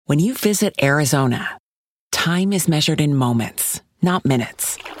When you visit Arizona, time is measured in moments, not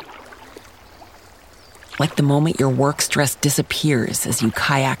minutes. Like the moment your work stress disappears as you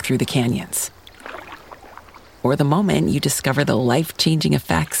kayak through the canyons. Or the moment you discover the life-changing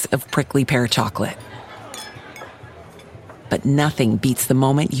effects of prickly pear chocolate. But nothing beats the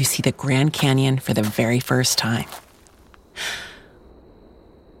moment you see the Grand Canyon for the very first time.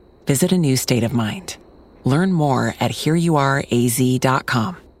 Visit a new state of mind. Learn more at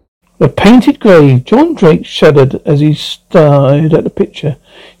hereyouareaz.com. The painted grave. John Drake shuddered as he stared at the picture.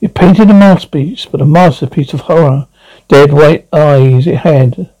 He painted a masterpiece, but a masterpiece of horror. Dead white eyes it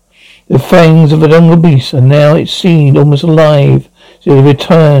had. The fangs of a jungle beast, and now it seemed almost alive. So it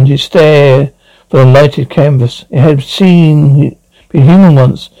returned his stare from the lighted canvas. It had been human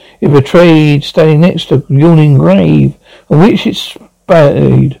once. It betrayed standing next to a yawning grave, on which it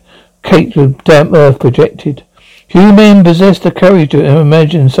spattered, caked with damp earth projected. Few men possessed the courage to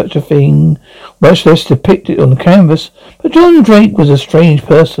imagine such a thing, much less depict it on the canvas. But John Drake was a strange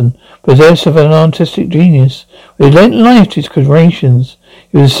person, possessed of an artistic genius. He lent life to his creations.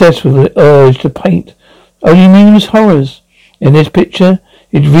 He was obsessed with the urge to paint only meaningless horrors. In this picture,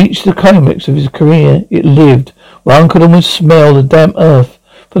 it reached the climax of his career. It lived. One could almost smell the damp earth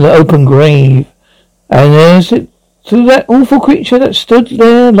from the open grave. And there's it, to that awful creature that stood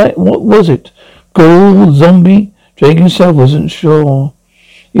there like, what was it? Ghoul? Zombie? Drake himself wasn't sure.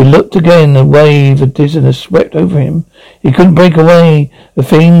 He looked again, a wave of dizziness swept over him. He couldn't break away. The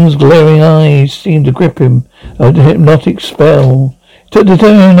thing's glaring eyes seemed to grip him, a hypnotic spell. It took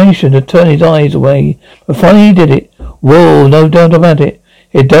determination to turn his eyes away, but finally he did it. Whoa, no doubt about it.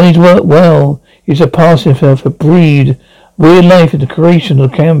 He had done his work well. He surpassed himself, had breathed weird life into the creation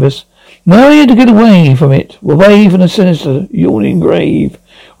of the canvas. Now he had to get away from it, away from the sinister, yawning grave,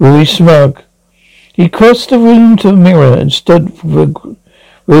 really smug. He crossed the room to a mirror and stood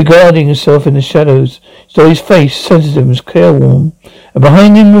regarding himself in the shadows. Saw his face, sensitive and careworn, and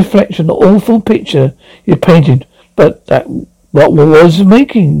behind him reflection, the awful picture he had painted. But that what was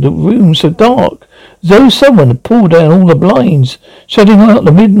making the room so dark? As though someone had pulled down all the blinds, shutting out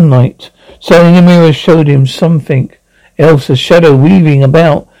the midnight. Suddenly the mirror showed him something else, a shadow weaving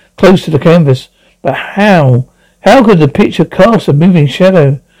about close to the canvas. But how? How could the picture cast a moving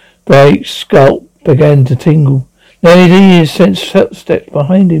shadow? Drake's scalp began to tingle. Now his ears sensed footsteps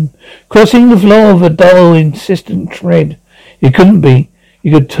behind him, crossing the floor with a dull, insistent tread. He couldn't be.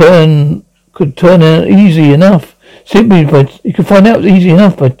 He could turn out easy enough. He could find out easy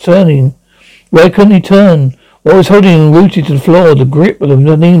enough by turning. Where couldn't he turn? What was holding him rooted to the floor? The grip of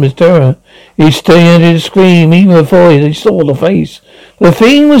the nameless terror. He started to scream even before he saw the face. The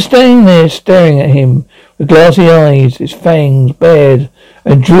thing was standing there, staring at him with glassy eyes, its fangs bared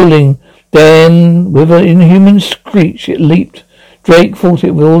and drooling. Then, with an inhuman screech, it leaped. Drake fought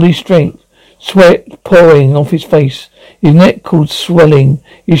it with all his strength, sweat pouring off his face. His neck cord swelling.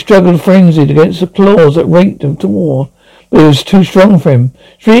 He struggled frenzied against the claws that raked him toward, but it was too strong for him.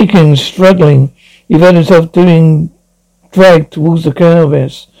 Shrieking, struggling, he found himself dragged towards the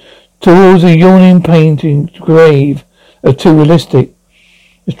canvas, towards a yawning painted grave, too realistic.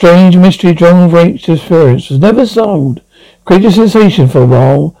 The strange mystery John Drake's experience was never solved. Created sensation for a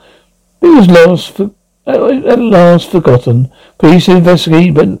while. It was at last forgotten. Police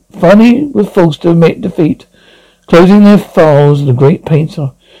investigated, but finally were forced to admit defeat, closing their files of the great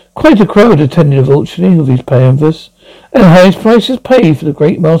painter. Quite a crowd attended the auctioning of his canvas, and the highest prices paid for the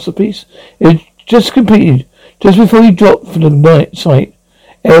great masterpiece. It had just completed, just before he dropped from the night site.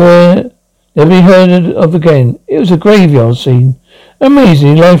 Never be heard of again. It was a graveyard scene,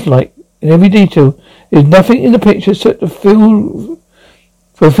 amazingly lifelike in every detail. There was nothing in the picture except the filled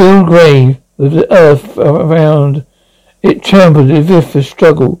grave with the earth around it, trampled as if a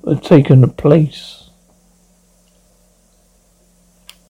struggle had taken place.